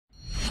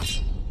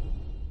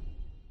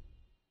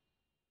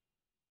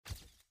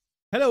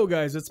Hello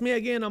guys, it's me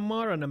again,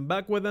 Ammar, and I'm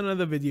back with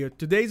another video.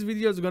 Today's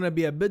video is gonna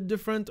be a bit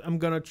different. I'm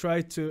gonna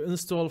try to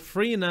install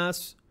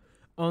FreeNAS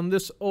on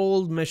this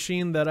old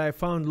machine that I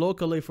found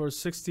locally for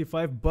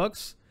 65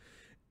 bucks.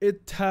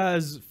 It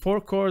has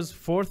 4 cores,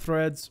 4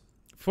 threads,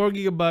 4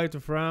 GB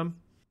of RAM,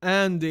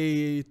 and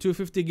a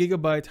 250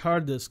 GB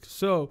hard disk.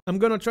 So I'm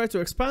gonna try to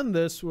expand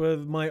this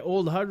with my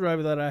old hard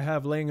drive that I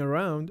have laying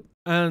around,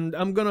 and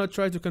I'm gonna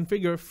try to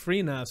configure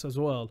FreeNAS as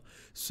well.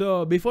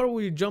 So before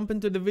we jump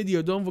into the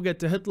video, don't forget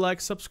to hit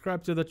like,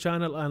 subscribe to the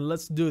channel, and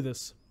let's do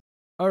this.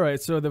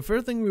 Alright, so the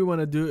first thing we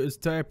want to do is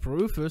type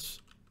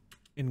Rufus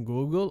in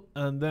Google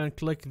and then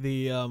click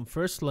the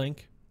first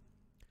link,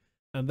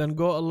 and then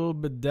go a little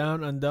bit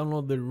down and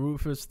download the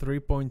Rufus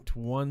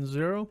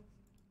 3.10.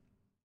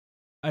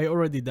 I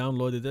already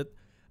downloaded it.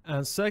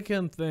 And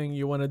second thing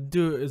you want to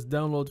do is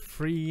download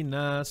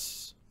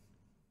Freenas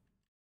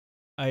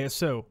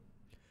Iso.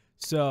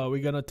 So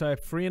we're gonna type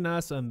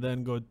FreeNAS and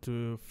then go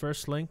to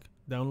first link,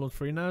 download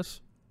FreeNAS.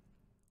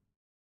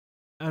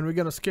 And we're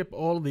gonna skip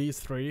all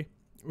these three.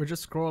 We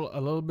just scroll a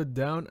little bit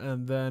down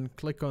and then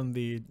click on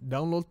the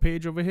download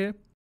page over here.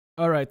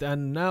 Alright,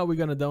 and now we're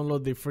gonna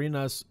download the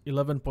FreeNAS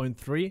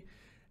 11.3.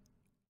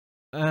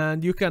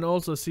 And you can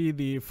also see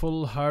the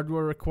full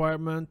hardware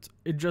requirement.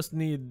 It just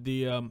needs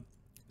the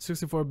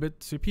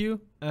 64-bit CPU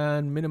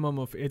and minimum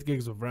of 8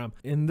 gigs of RAM.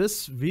 In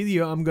this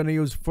video, I'm gonna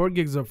use 4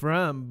 gigs of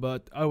RAM,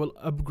 but I will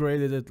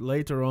upgrade it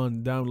later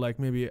on down, like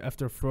maybe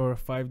after 4 or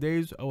 5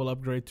 days, I will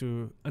upgrade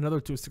to another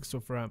 2 gigs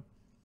of RAM.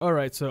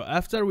 Alright, so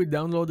after we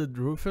downloaded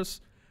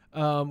Rufus,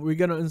 we're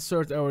gonna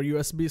insert our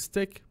USB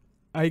stick.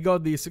 I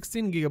got the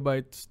 16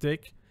 GB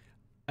stick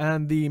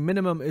and the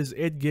minimum is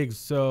 8 gigs,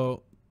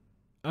 so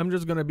I'm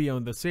just gonna be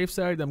on the safe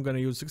side. I'm gonna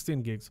use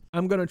 16 gigs.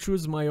 I'm gonna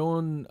choose my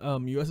own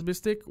USB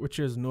stick, which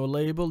is no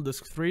label,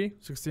 disk 3,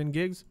 16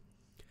 gigs.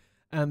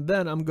 And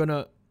then I'm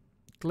gonna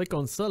click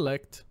on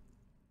select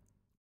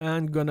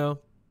and gonna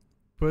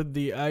put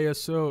the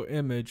ISO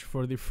image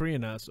for the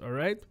FreeNAS,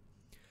 alright?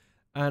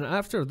 And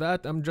after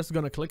that, I'm just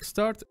gonna click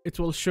start. It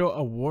will show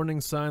a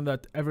warning sign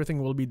that everything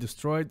will be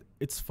destroyed.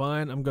 It's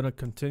fine, I'm gonna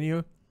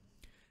continue.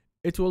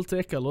 It will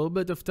take a little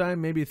bit of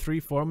time, maybe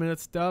 3-4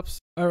 minutes tops.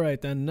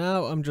 Alright, and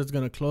now I'm just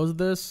gonna close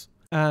this.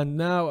 And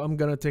now I'm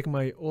gonna take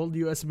my old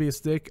USB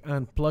stick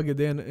and plug it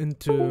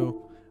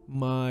into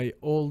my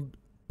old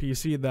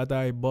PC that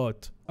I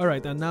bought.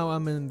 Alright, and now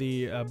I'm in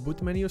the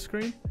boot menu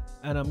screen.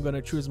 And I'm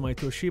gonna choose my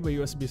Toshiba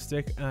USB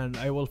stick and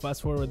I will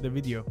fast forward the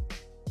video.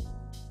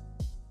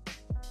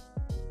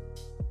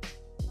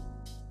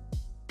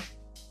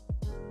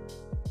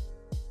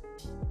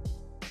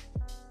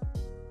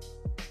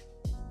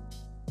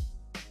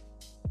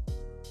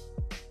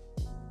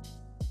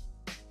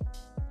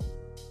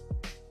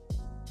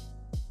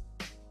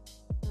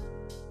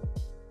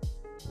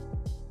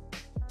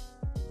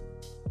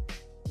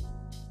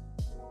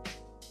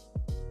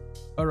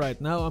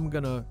 Alright, now I'm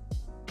gonna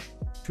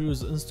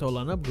choose install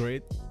and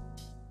upgrade.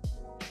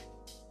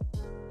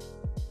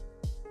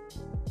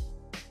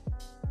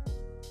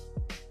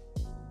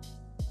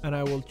 And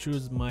I will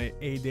choose my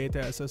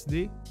ADATA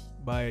SSD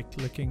by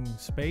clicking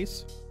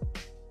space.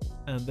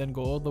 And then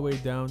go all the way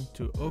down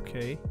to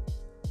OK.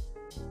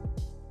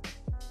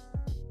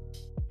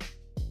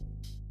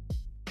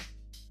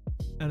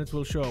 And it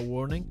will show a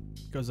warning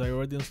because I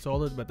already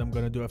installed it, but I'm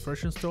gonna do a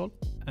fresh install.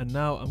 And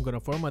now I'm gonna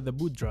format the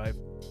boot drive.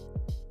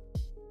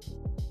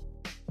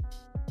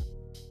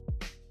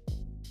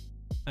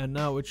 And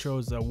now it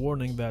shows a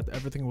warning that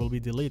everything will be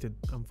deleted.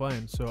 I'm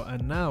fine. So,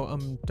 and now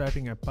I'm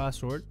typing a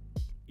password,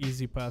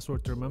 easy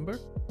password to remember.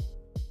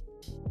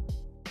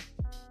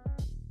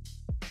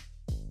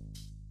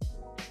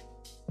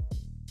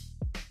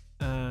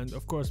 And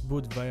of course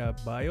boot via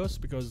BIOS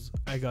because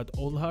I got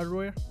old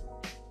hardware.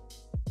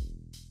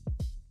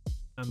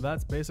 And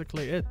that's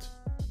basically it.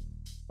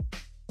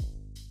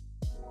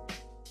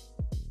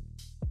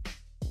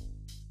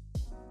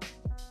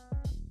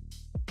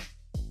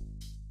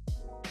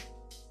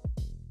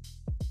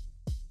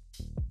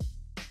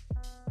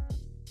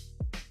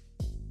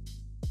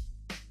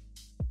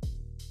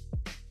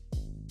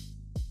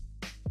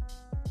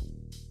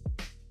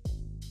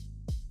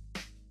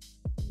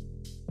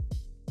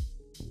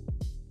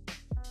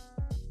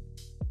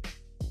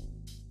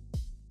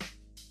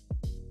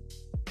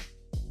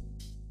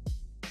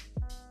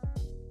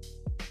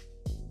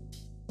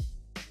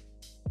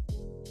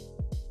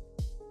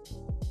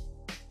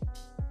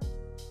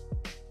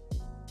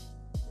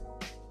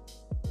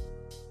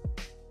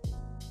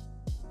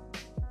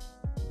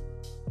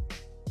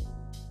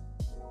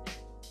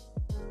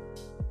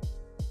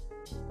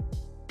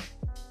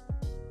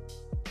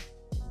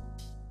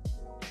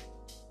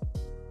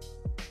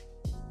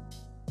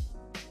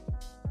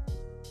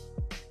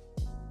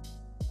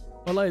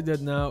 All I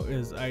did now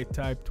is I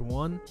typed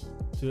 1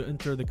 to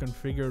enter the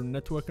configure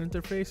network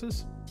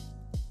interfaces,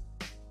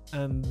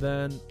 and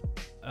then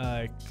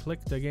I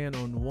clicked again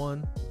on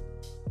 1,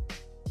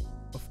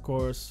 of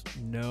course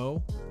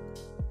no,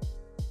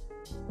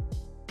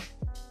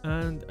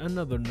 and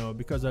another no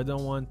because I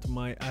don't want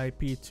my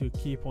IP to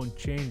keep on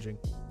changing.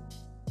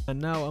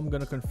 now I'm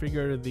gonna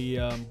configure the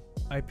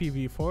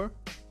IPv4,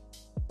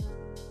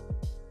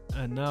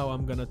 and now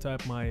I'm gonna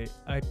type my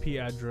IP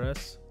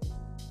address,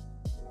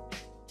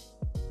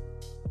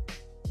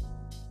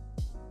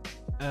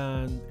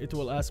 and it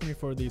will ask me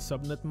for the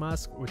subnet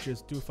mask, which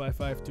is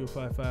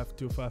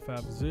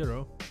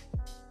 255.255.255.0.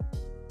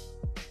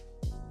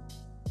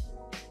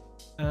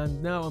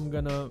 And now I'm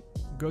gonna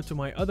go to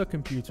my other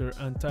computer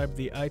and type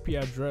the IP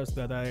address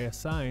that I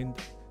assigned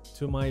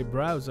to my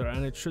browser,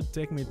 and it should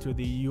take me to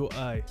the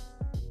UI.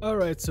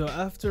 Alright, so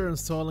after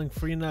installing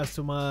FreeNAS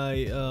to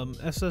my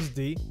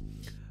SSD,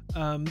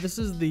 this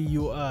is the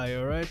UI.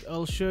 Alright,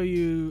 I'll show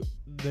you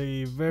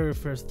the very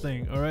first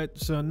thing. Alright,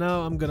 so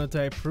now I'm gonna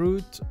type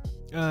root,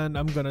 and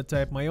I'm gonna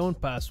type my own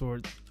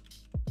password.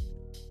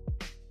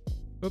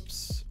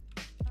 Oops.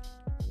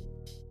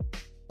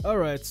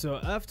 Alright, so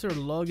after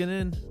logging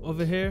in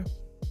over here,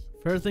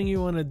 first thing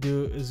you want to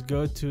do is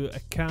go to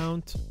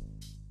account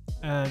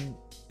and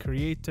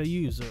create a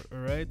user.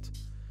 Alright,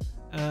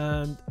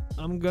 and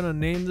I'm gonna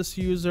name this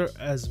user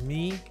as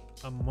me,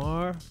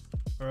 Ammar.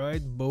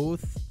 Alright,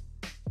 both,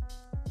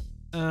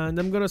 and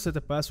I'm gonna set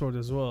a password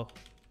as well.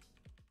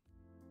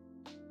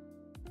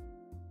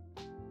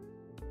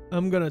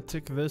 I'm gonna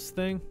tick this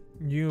thing,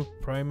 new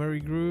primary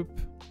group,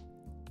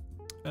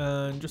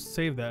 and just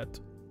save that.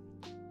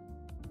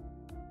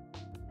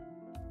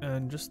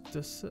 And just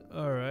this.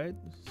 Alright,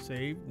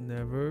 save,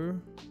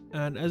 never.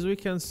 And as we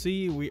can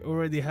see, we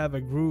already have a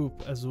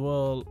group as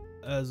well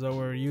as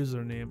our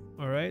username.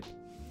 Alright,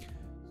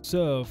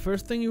 so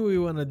first thing we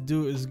want to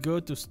do is go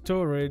to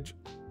storage.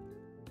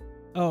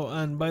 Oh,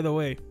 and by the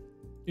way,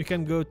 you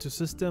can go to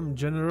system,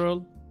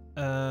 general,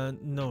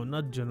 and no,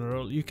 not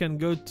general, you can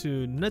go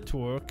to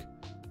network,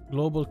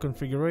 global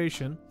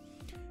configuration.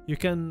 You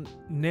can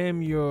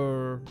name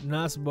your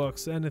NAS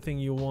box anything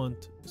you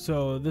want,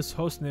 so this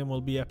host name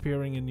will be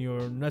appearing in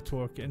your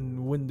network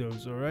in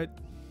Windows. Alright,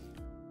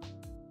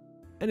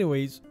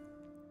 anyways,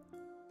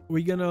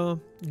 we're gonna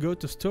go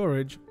to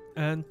storage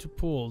and to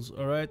pools.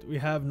 Alright, we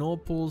have no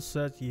pool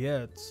set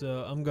yet,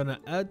 so I'm gonna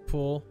add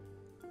pool,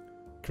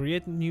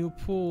 create new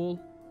pool,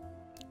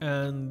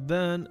 and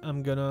then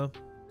I'm gonna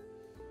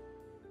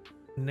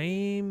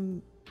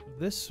name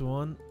this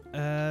one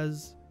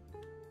as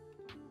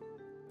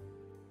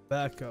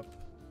backup.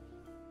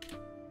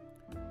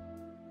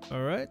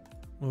 Alright,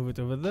 move it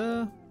over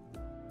there,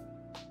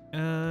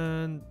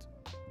 and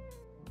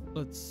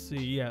let's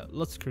see, yeah,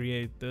 let's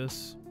create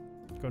this.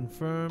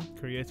 Confirm,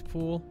 create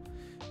pool.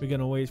 We're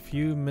gonna wait a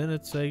few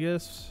minutes, I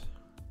guess.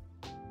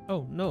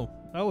 Oh no,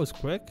 that was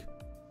quick.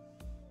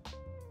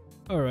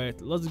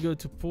 Alright, let's go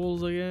to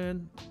pools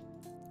again,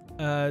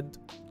 add,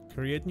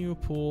 create new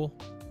pool,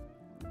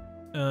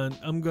 and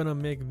I'm gonna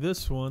make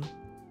this one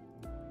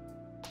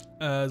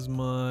as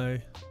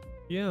my,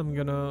 yeah, I'm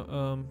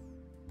gonna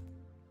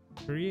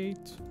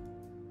create,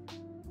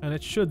 and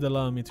it should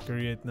allow me to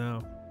create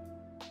now.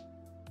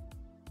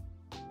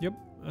 Yep,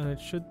 and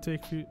it should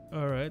take you.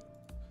 Alright,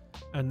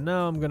 and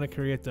now I'm gonna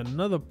create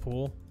another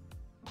pool,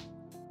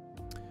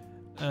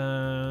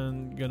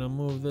 and gonna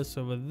move this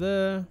over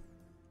there,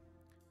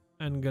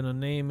 and gonna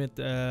name it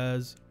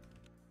as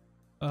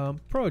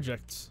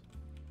projects,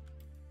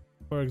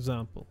 for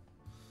example,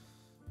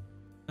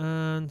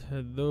 and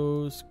hit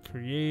those,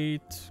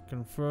 create,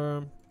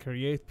 confirm,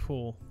 create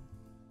pool.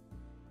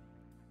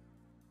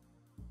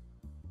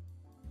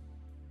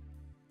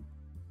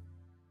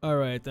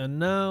 Alright, and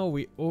now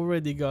we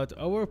already got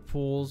our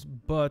pools,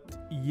 but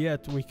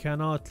yet we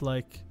cannot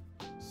like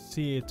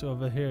see it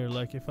over here.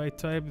 Like if I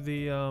type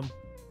the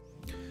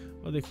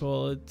what do they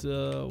call it,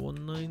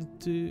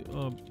 192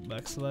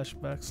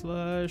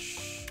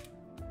 backslash,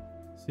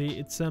 see,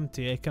 it's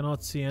empty. I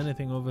cannot see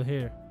anything over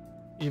here,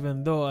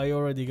 even though I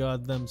already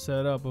got them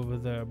set up over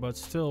there, but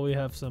still we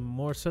have some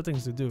more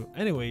settings to do.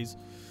 Anyways,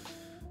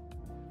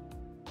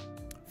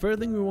 first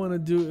thing we want to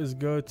do is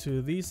go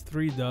to these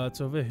three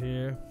dots over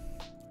here,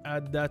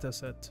 add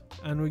dataset,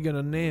 and we're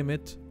gonna name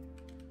it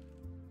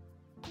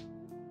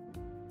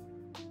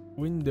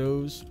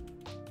Windows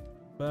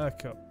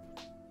Backup,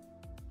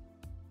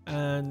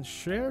 and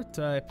share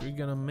type we're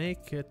gonna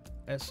make it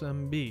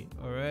SMB.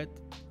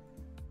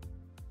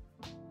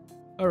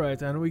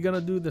 Alright, and we're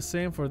gonna do the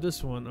same for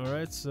this one.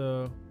 Alright,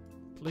 so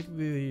click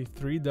the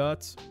three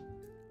dots,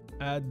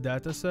 add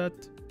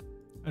dataset,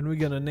 and we're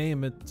gonna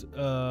name it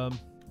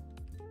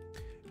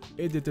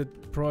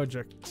edited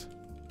projects,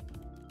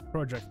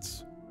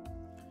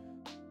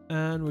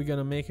 and we're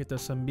gonna make it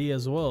SMB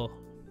as well.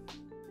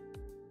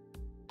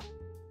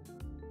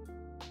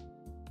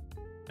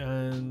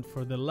 And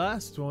for the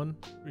last one,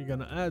 we're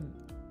gonna add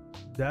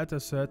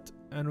dataset,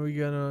 and we're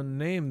gonna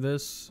name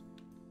this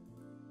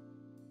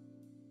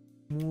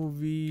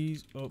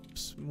movies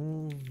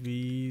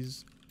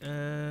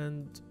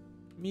and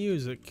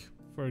music,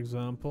 for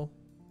example.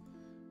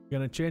 We're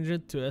gonna change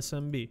it to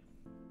SMB.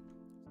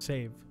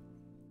 Save.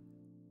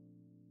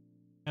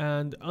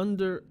 And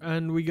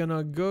we're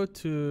gonna go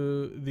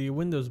to the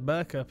Windows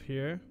Backup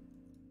here,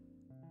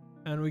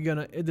 and we're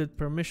gonna edit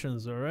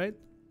permissions. Alright,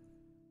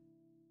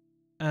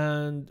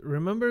 And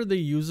remember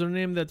the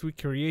username that we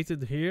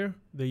created here,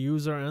 the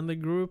user and the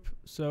group.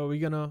 So we're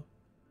gonna,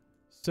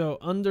 so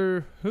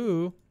under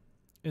who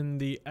in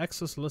the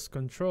access list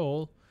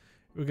control,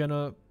 we're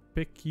gonna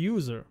pick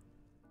user,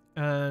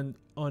 and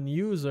on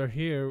user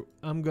here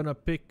I'm gonna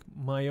pick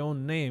my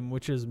own name,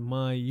 which is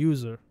my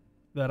user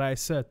that I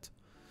set.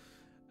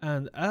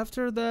 And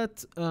after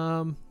that,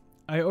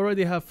 I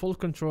already have full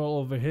control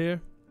over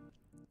here.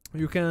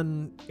 You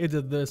can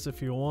edit this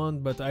if you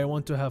want, but I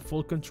want to have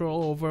full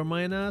control over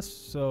my NAS,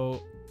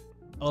 so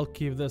I'll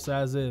keep this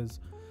as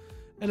is.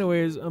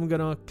 Anyways, I'm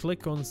gonna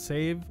click on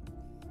save,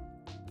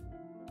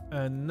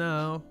 and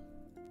now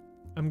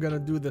I'm gonna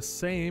do the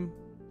same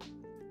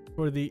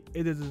for the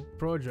edited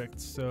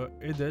projects. So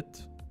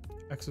edit,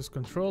 access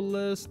control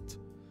list,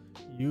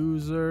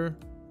 user,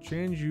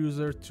 change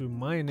user to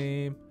my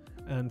name,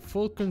 and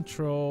full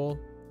control,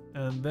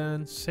 and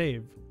then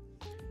save.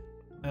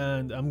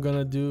 And I'm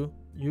gonna do,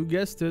 you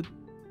guessed it,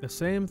 the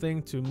same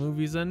thing to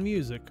movies and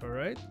music. All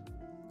right,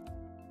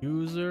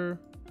 user,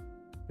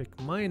 pick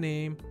my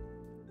name,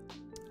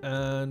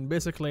 and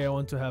basically I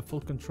want to have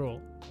full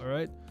control. All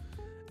right,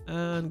 and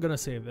I'm gonna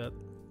save that.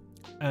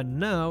 And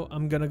now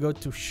I'm gonna go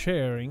to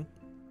sharing.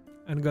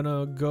 I'm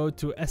gonna go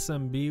to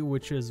SMB,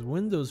 which is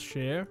Windows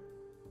Share,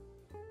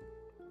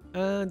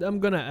 and I'm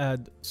gonna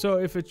add. So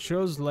if it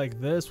shows like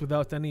this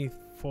without any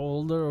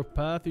folder or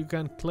path, you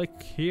can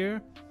click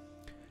here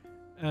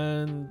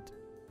and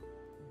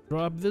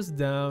drop this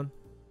down,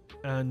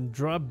 and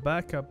drop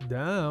backup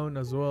down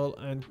as well,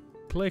 and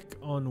click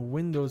on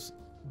Windows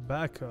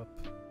Backup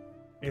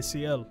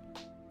ACL,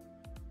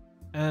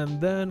 and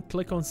then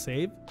click on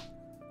save.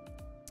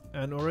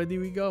 And already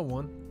we got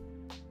one,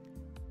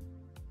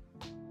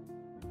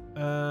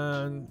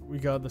 and we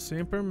got the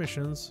same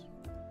permissions,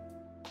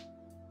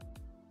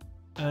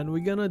 and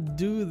we're gonna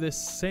do the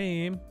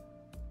same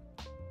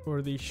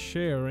for the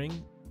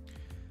sharing.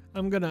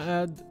 I'm gonna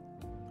add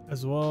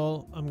as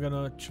well, I'm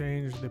gonna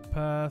change the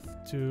path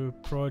to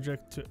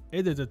project to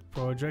edited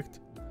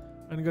project.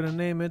 I'm gonna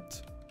name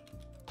it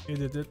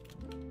edited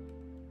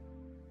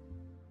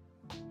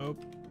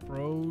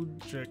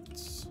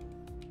projects.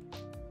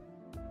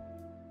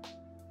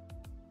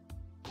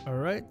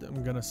 Alright,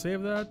 I'm gonna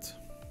save that.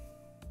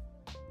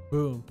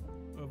 Boom,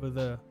 over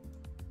there.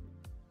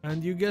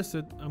 And you guessed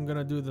it, I'm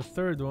gonna do the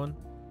third one,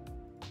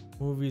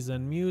 movies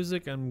and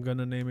music. I'm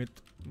gonna name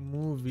it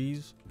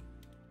movies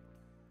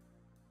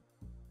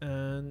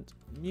and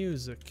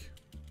music.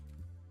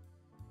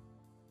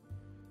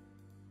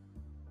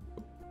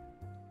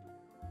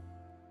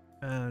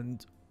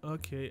 And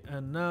okay,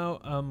 and now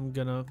I'm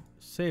gonna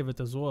save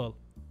it as well.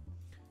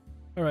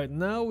 Alright,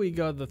 now we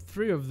got the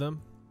three of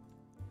them.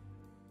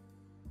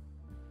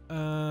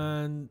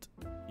 And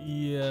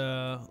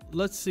yeah,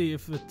 let's see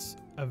if it's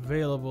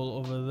available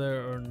over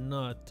there or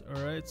not.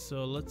 Alright,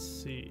 so let's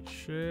see,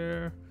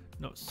 share,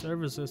 no,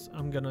 services.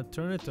 I'm gonna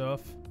turn it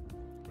off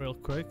real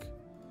quick.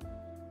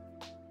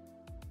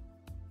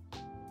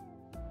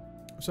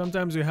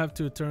 Sometimes you have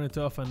to turn it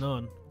off and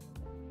on.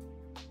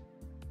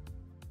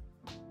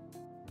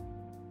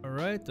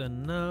 Alright,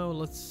 and now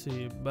let's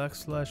see,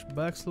 backslash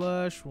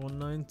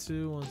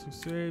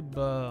 192.168,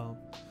 bam.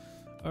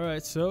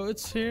 Alright, so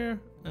it's here,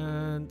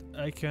 and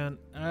I can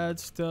add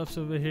stuffs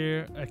over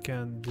here. I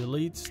can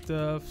delete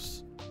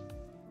stuffs,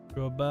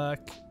 go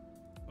back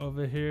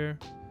over here.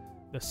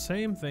 The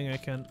same thing, I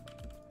can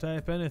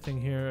type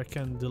anything here. I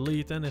can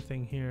delete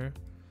anything here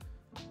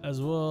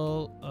as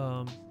well.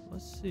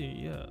 Let's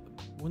see, yeah,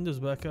 Windows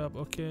backup,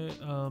 okay.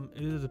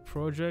 Edit the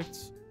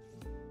projects.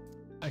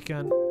 I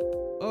can,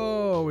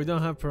 oh, we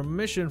don't have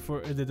permission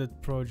for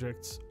edited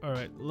projects.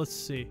 Alright, let's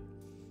see.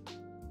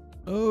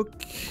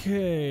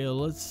 Okay,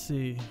 let's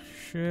see,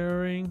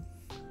 sharing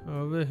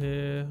over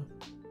here.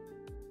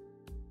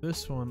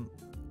 This one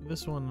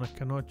I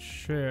cannot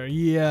share.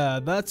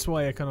 Yeah, that's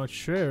why I cannot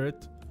share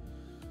it.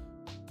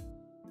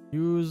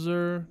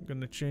 User,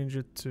 gonna change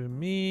it to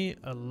me,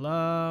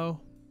 allow.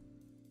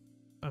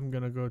 I'm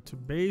gonna go to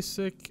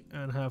basic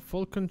and have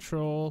full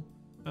control,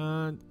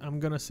 and I'm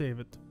gonna save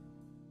it.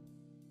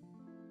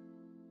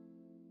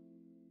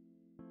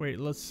 Wait,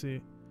 let's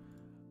see.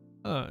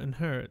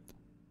 Inherit.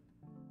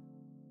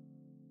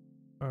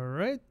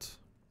 Alright.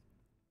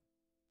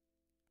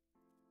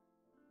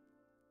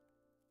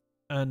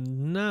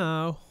 And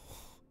now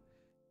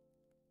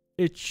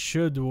it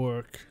should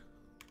work.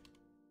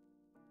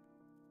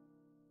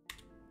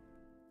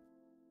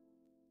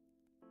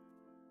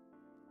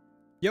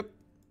 Yep,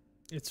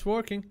 it's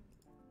working.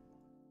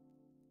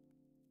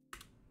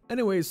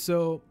 Anyways,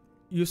 so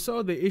you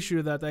saw the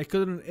issue that I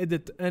couldn't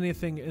edit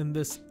anything in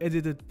this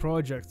edited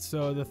project.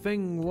 So the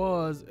thing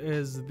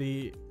is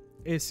the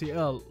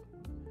ACL.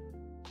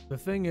 The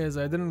thing is,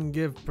 I didn't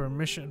give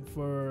permission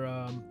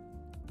for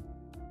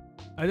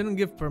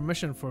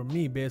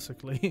me,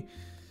 basically.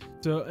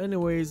 So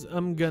anyways,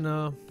 I'm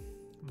gonna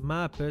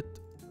map it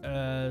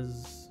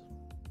as,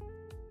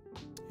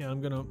 yeah,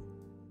 I'm gonna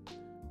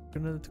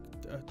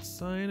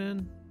sign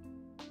in.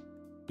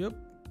 Yep.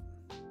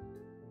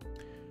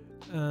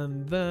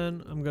 And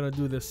then I'm gonna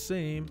do the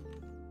same.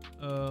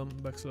 //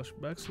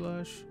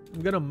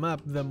 I'm gonna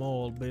map them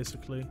all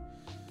basically.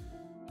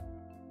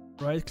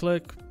 Right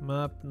click,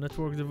 map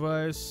network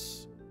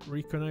device,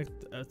 reconnect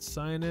at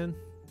sign in.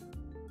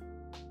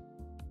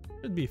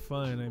 Should be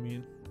fine, I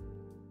mean.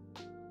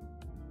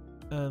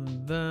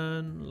 And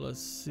then let's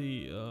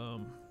see,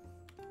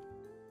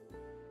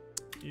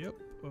 yep,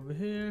 over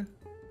here.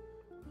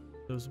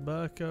 There's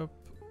backup,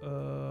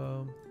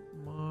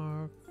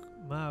 mark,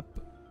 map,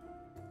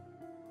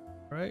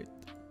 right?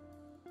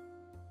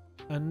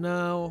 And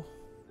now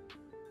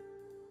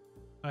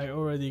I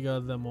already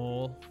got them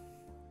all.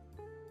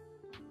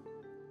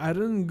 I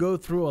didn't go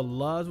through a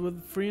lot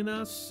with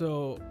FreeNAS,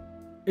 so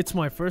it's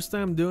my first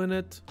time doing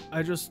it.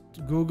 I just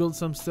googled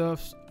some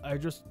stuff. I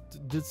just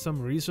did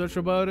some research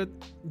about it.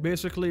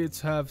 Basically, it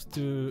has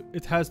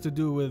to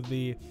do with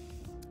the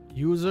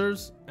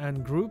users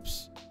and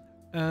groups,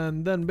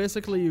 and then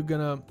basically you're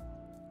gonna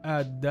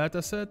add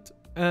dataset,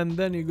 and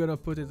then you're gonna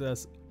put it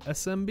as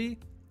SMB,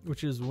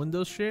 which is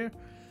Windows Share,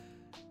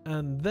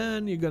 and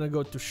then you're gonna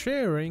go to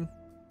sharing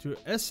to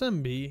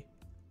SMB,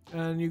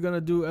 and you're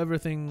gonna do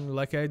everything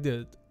like I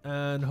did,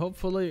 and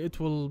hopefully it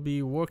will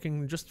be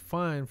working just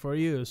fine for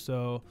you.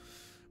 So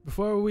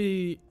before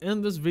we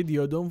end this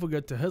video, don't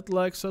forget to hit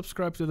like,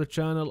 subscribe to the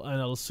channel,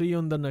 and I'll see you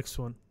in the next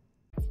one.